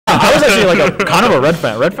was actually like a kind of a Red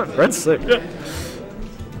fan. Red's sick.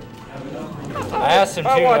 I asked him too.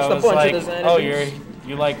 I was like, "Oh,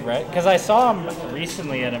 you like Red?" Because I saw him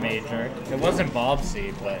recently at a major. It wasn't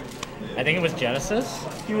Bobsy, but I think it was Genesis.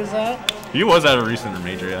 He was at. He was at a recent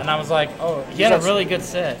major, yeah. And I was like, "Oh, he had a really good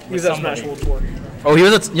set." He was at Smash World Tour. Oh, he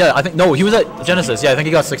was at I think no, he was at Genesis. Yeah, I think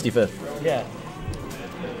he got 65th. Yeah.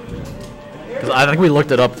 Because I think we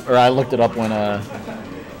looked it up, or I looked it up when I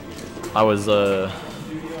was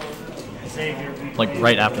like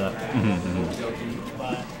right after that.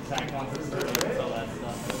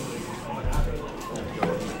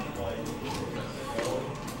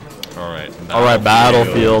 All right,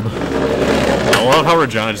 Battlefield. I love how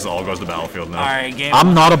Regina just all goes to Battlefield now. All right, game.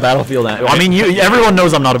 I'm not a Battlefield fan. I mean, everyone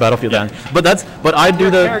knows I'm not a Battlefield fan. But I do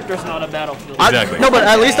the Character's not a Battlefield. Exactly. No, but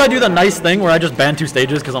at least I do the nice thing where I just ban 2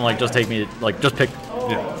 stages because I'm like, just take me, like, just pick.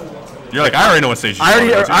 Yeah. You're like, I already know what stage.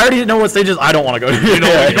 I already know what stages I don't want to go to. You know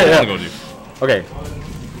what you don't want to go to. Okay.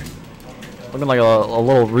 Looking like a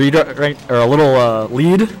little right, or a little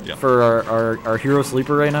lead for our hero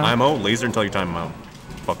sleeper right now. IMO, laser until you time him out.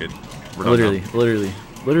 Fuck it. Literally.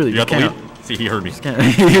 You got can't. the lead? See, he heard me.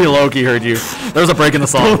 He low-key heard you. There was a break in the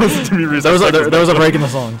song. there was a break in the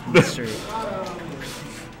song. That's true.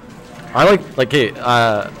 I hey,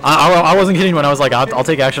 I wasn't kidding when I was like, I'll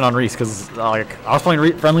take action on Reese because like I was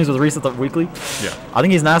playing friendlies with Reese at the weekly. Yeah. I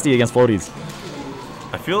think he's nasty against floaties.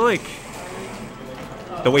 I feel like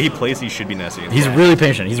the way he plays, he should be nasty. He's really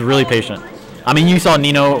patient. He's really patient. I mean, you saw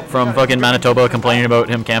Nino from fucking Manitoba complaining about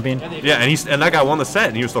him camping. Yeah, and that guy won the set,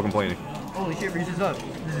 and he was still complaining. Holy shit, Reese is up.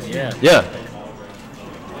 Yeah. Yeah.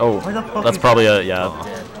 Oh, that's probably a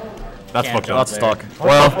That's fucked up. That's stuck.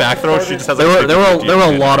 Well, back throw. She just has. There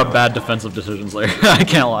were a lot of bad defensive decisions there. I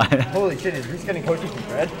can't lie. Holy shit, is Reese getting coaching from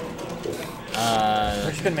Fred?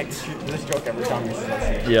 We're just gonna make this joke every time Reese is on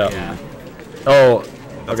stage. Yeah. Oh.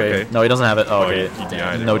 That's okay. No, he doesn't have it. Oh, okay. He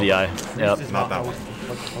DI'd No it. DI. Yep. Not that one.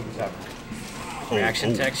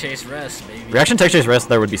 Reaction tech chase rest, baby. Reaction tech chase rest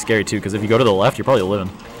there would be scary too, because if you go to the left, you're probably living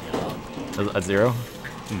at 0.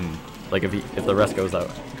 Like if the rest goes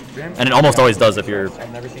out, and it almost always does if you're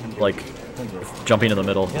like jumping in the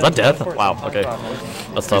middle. Is that death? Wow. Okay.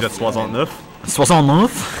 That's tough. That's Soissons neuf. Soissons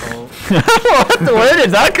neuf? Where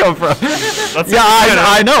did that come from? Yeah,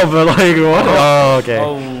 I know, but like what? Oh, okay.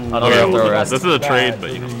 Another up throw rest. This is a trade,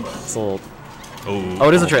 but you know. It's a little... Oh,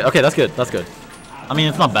 it is a trade. Okay, that's good. That's good. I mean,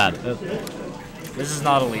 it's not bad. This is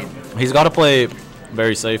not elite. He's got to play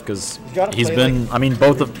very safe because he's been. I mean,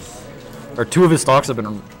 2 of his stocks have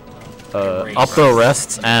been up throw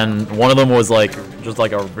rests, and one of them was like just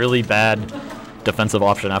like a really bad defensive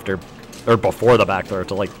option after or before the back throw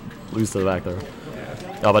to like lose to the back throw.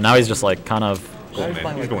 Yeah, but now he's just like kind of. Oh,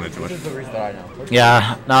 man. He's going into it.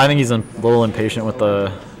 Yeah, no, I think he's a little impatient with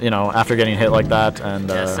the, after getting hit like that, and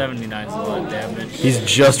yeah, 79 is a lot of damage. he's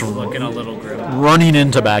just Looking a little grim. running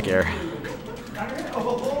into back air.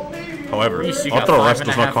 However, Reese, you up got throw 5 rest and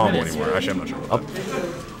does a not half combo minutes. anymore. Actually, I'm not sure about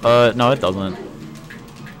that. No, it doesn't.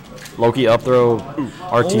 Loki up throw,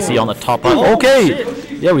 RTC on the top part. Okay!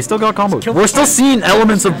 Yeah, we still got combos. We're still seeing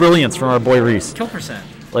elements of brilliance from our boy Reese. Kill percent.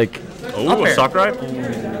 Like, Oh, a sock ride?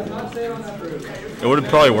 It would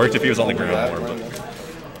have probably worked if he was on the ground more, but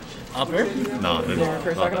Up air? no.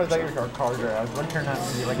 For a second, I was like your card draw. I was one turn out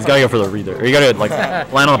to be like. he's got to go for the read there. Or you got to like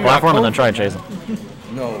land on the platform and then try and chase him.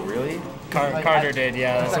 No, really? Carter did,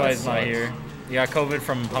 yeah. That's why he's not here. You got COVID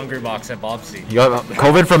from Hungry Box at Bobsy. You got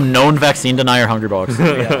COVID from known vaccine denier Hungry Box.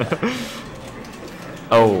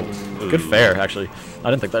 Oh, good fair, actually. I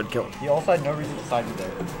didn't think that'd kill. He also had no reason to side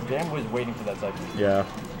there. Jam was waiting for that side. Yeah.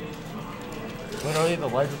 Literally, the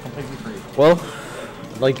ledge was completely free. Well,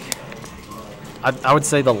 like, I would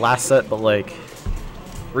say the last set, but like,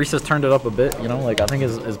 Reese has turned it up a bit, like, I think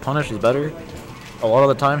his punish is better. A lot of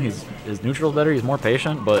the time, his neutral is better, he's more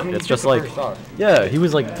patient, but it's just like, yeah, he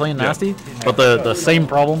was like playing nasty, but the same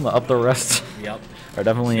problem, the up the rest, are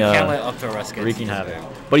definitely Can't let up throw rest get wreaking havoc.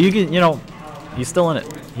 But you can, he's still in it.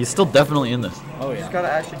 He's still definitely in this. Oh, yeah. Just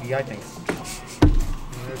gotta actually DI things.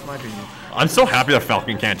 That's my opinion. I'm so happy that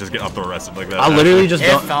Falcon can't just get up throw arrested like that. I literally just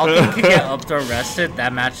If don't. Falcon could get up throw rested,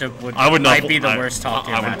 that matchup might be the worst top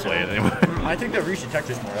tier I wouldn't play it matchup. anyway. I think that Reese should tech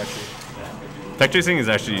this more, actually. Tech chasing is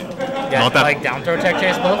actually Yeah, not that. like down throw tech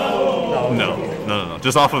chase both? No.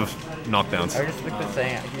 Just off of knockdowns. I just think the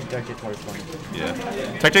saying, he's tech chase more funny.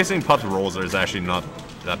 Yeah. Tech chasing pups rolls is actually not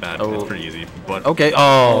that bad. Oh. It's pretty easy. But Okay.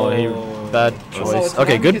 Bad choice.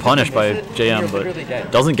 Okay, good punish by JM,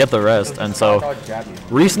 but doesn't get the rest, and so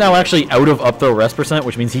Reese now actually out of up throw rest percent,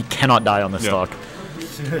 which means he cannot die on this stock.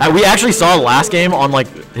 We actually saw last game on like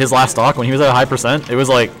his last stock when he was at a high percent. It was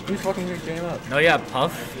like Who's fucking JM up? No, yeah,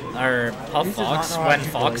 Puff. or Puff Fox when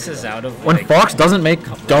Fox is out of when like, Fox doesn't make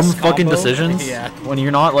dumb fucking combo? decisions. Yeah. When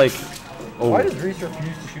you're not like. Oh. Why does Reese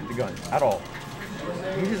refuse to shoot the gun at all?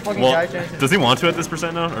 He just fucking Well, dies chances. does he want to at this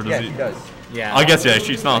percent now, or does Yeah, he? he does. Yeah. I guess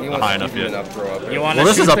she's not high enough yet. Well,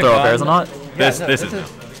 this is up throw up air, is it not? This no, this is.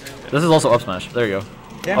 This is also up smash. There you go.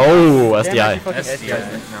 Damn, Oh, damn, SDI. fucking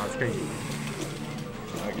SDI. now it's crazy.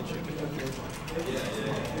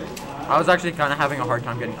 I was actually kind of having a hard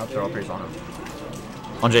time getting up throw up airs on him.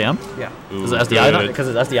 On JM? Yeah. Ooh, Is it SDI? good. Because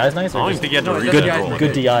SDI is nice? I Or don't even just think you had to No, read it's good SDI. control.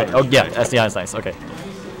 good DI? Oh, yeah, SDI is nice. Okay.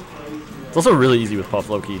 It's also really easy with Puff,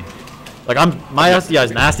 low key. Like, my SDI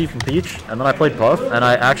is nasty from Peach, and then I played Puff, and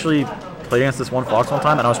I actually played against this one Fox one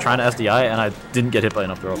time, and I was trying to SDI, and I didn't get hit by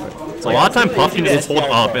enough throw up air. So a lot of time Puff can just hold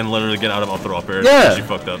up and literally get out of up throw up air. Yeah. She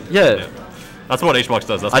fucked up. Yeah. That's what H-Box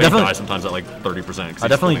does. That's why he dies sometimes at like 30%. I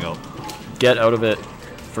definitely get out of it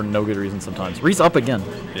for no good reason sometimes. Reese up again.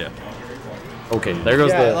 Yeah. Okay, there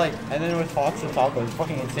goes Yeah, the... like, and then with Fox and Falco, it's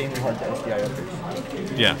fucking insanely hard to SDI up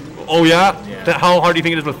airs. Yeah. Oh yeah? How hard do you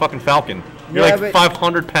think it is with fucking Falcon? You're Yeah, like but-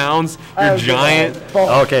 500 pounds. You're giant.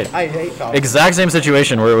 Okay. I hate Falco. Exact same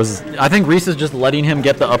situation where it was... I think Reese is just letting him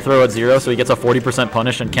get the up throw at 0, so he gets a 40%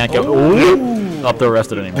 punish and can't get up throw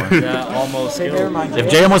rested anymore. Yeah, almost. Never mind. If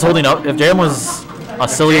JM was holding up... If JM was a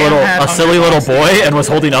silly little boy and was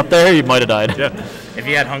holding up there, he might have died. Yeah. If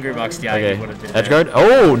he had Hungry Bucks, yeah, he would have Okay. did Edge that. guard.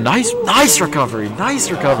 Oh, nice recovery. Nice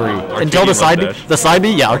recovery. Until the side B. ledge dash. The side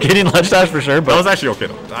B, yeah, Arcadian ledge dash for sure. That was But actually okay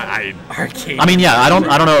though. Arcade. I mean, yeah, I don't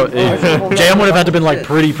know. JM would have had to been like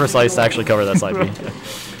pretty precise to actually cover that side B.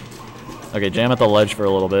 Okay, jam at the ledge for a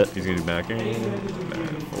little bit. He's gonna do back in.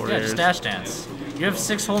 Yeah, just dash dance. You have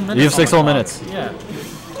 6 whole minutes. You have on 6 the whole clock. minutes. Yeah.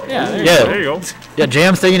 Yeah. There you go. Yeah,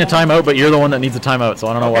 Jam's taking a timeout, but you're the one that needs a timeout, so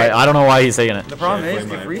I don't know why. I don't know why he's taking it. The problem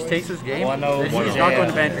is, if Reese takes this game, he's not going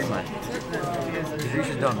to ban Dreamland. Because Reese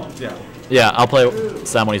is done. Yeah. Yeah, I'll play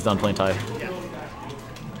Sam when he's done playing Ty.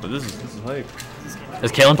 But this is hype.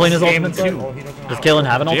 Is Kalen playing his Game ultimate? two. Side? Does Kalen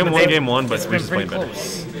have an Game ultimate? one, side? game one, but It's Reese been is playing pretty better.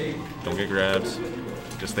 close. Don't get grabs.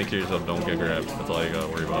 Just think to yourself, don't get grabbed. That's all you gotta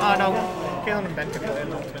worry about. Oh no, Kalen and Ben can play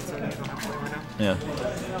an ultimate, so he's not playing right now. Yeah.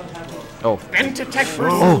 Oh, Ben to tech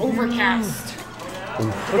versus Overcast.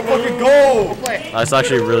 Let's fucking go! Play. that's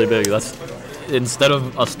actually really big. That's instead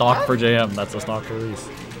of a stock for JM, that's a stock for Reese.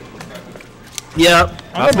 Yeah,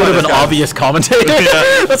 that's a bit of an obvious commentator.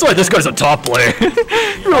 That's why this guy's a top player.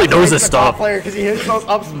 He really knows his stuff. player because he hits those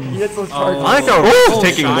ups, he hits those charges. I like how Reese is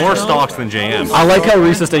taking more stocks than JM. I like how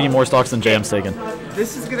Reese is taking more stocks than JM's taking.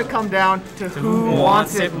 This is gonna come down to who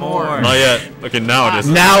wants it more. Not yet. Okay, now it is.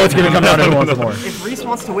 Now it's gonna come down to who wants it more. If Reese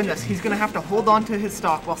wants to win this, he's gonna have to hold on to his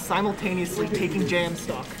stock while simultaneously taking JM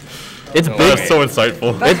stock. It's big. That's so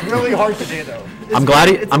insightful. That's really hard to do though. I'm glad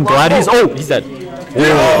he's. Oh, he's dead. He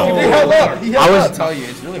held up. He held up. tell you,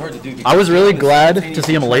 it's really hard to do. I was really glad to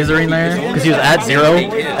see him lasering there because he was at 0,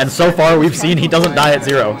 and so far we've seen he doesn't die at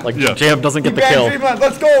 0. Like JM doesn't get the kill,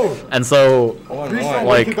 Let's go! and so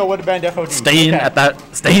like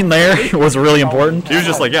staying there was really important. He was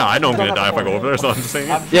just like, yeah, I know I'm gonna die if I go over there, so I'm just saying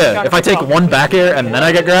it. Yeah, if I take one back air and then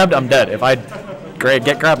I get grabbed, I'm dead. If I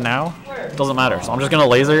get grabbed now, it doesn't matter. So I'm just gonna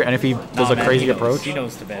laser, and if he does a crazy approach, He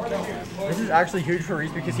knows the bad. This is actually huge for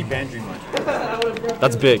Reese because he banned Dreamland.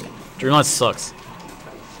 that's big. Dreamland sucks.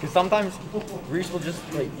 Because sometimes Reese will just,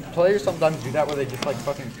 like, players sometimes do that where they just, like,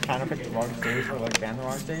 fucking counterpick the wrong stage or, like, ban the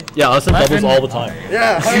wrong stage. Yeah, us in doubles all the time.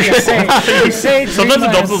 Yeah. Sometimes the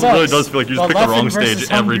doubles really does feel like you just pick the wrong stage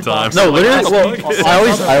every time. No, literally. Well,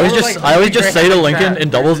 I always just say to Lincoln in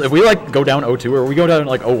doubles, if we like go down 0-2 or we go down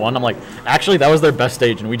like 0-1, I'm like, actually that was their best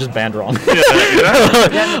stage and we just banned wrong.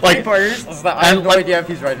 Like, I have no idea if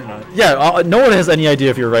he's right or not. yeah, no one has any idea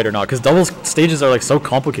if you're right or not because doubles stages are like so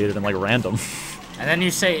complicated and like random. And then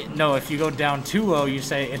you say, no, if you go down 2-0, you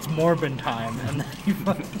say, it's Morbin time. And then you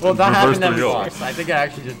Well, that happened then we 3-0. lost. I think it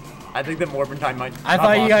actually just, I think that Morbin time might. I not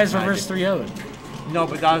thought you lost, guys but I reversed did. 3-0'd. No,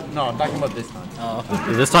 but no, I'm talking about this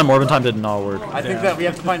time. This time Morbin time did not work. I think that we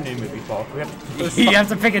have to find a new movie, Paul. We have to, You have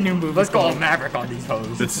to pick a new move. let's go all Maverick on these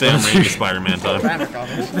hoes. It's Sam Raimi Spider-Man time. Maverick on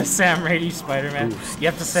this. The Sam Raimi Spider-Man. You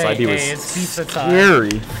have to say, Side B was hey, it's pizza time.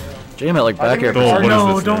 scary. Jam at like back air. Oh, what is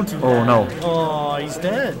No, this don't thing? do Oh that. no, Oh, he's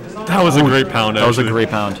dead. That was a great pound. that was a actually. great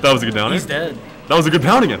pound. That was a good down. He's dead. That was a good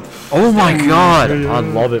pound again. Oh my god, I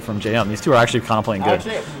love it from JM. These two are actually kind of playing good.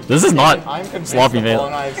 Actually, This is not I'm convinced sloppy that Paul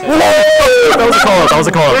man. and I have said- Whoa! That was a call out. That was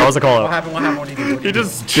a call out. That was a call What out. happened? What happened? What did he do? He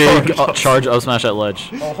just Big charged. charge up smash at ledge,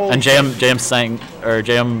 holy and JM sang or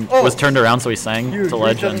JM was turned around, so he sang Huge. to Reese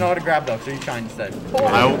ledge doesn't know and how to grab though, so he's trying instead.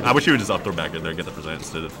 I wish he would just up throw back in there and get the present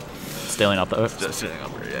instead of stealing up the. just sitting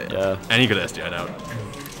up there. Yeah. And he could have SDI'd out.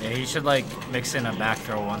 Yeah, he should like mix in a back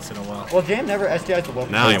throw once in a while. Well, Jam never SDI'd the low.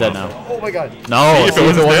 Now He's he dead won't. now. Oh my god. No, See, if it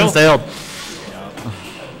wasn't wasn't staled.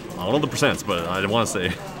 I don't know the percents, but I didn't want to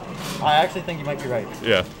say. I actually think you might be right.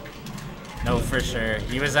 Yeah. No, for sure.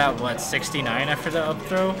 He was at what 69 after the up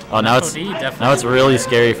throw. Oh, now it's definitely. now it's really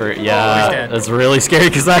scary for he's yeah. dead. It's really scary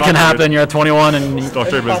because that can happen. You're at 21 and you Stock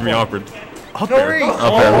trade makes me awkward. up there.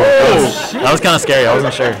 That was kind of scary. I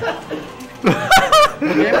wasn't sure.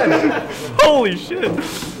 Holy shit!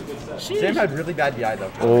 Jam had really bad DI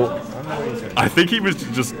though. Oh, I think he was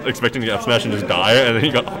just expecting to get up smash and just die, and then he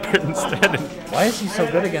got up instead. Why is he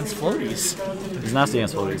so good against floaties? he's nasty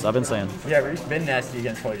against floaties. I've been saying. Yeah, he's been nasty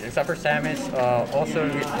against Cody, except for Samus. Also,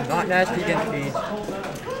 not nasty against Beach.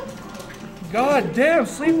 God damn,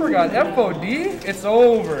 Sleeper got FOD. It's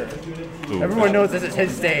over. Ooh. Everyone knows this is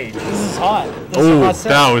his stage. This is hot. This Ooh, is a hot set.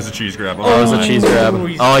 That was a cheese grab. Oh, it was a cheese grab.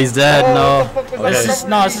 Oh, he's dead. No. This is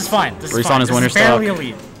this is fine. This is Respawn fine. his This winner is barely stock.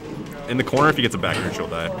 elite. In the corner, if he gets a back air, she'll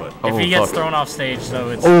die. But If he gets fuck. thrown off stage, though,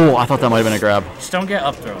 it's Oh, I thought that might have been a grab. just don't get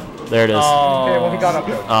up thrown. There it is. Okay, well, he got up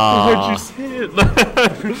there. what'd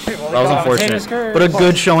you say? That was unfortunate. But a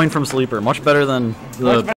good showing from Sleeper. Much better than the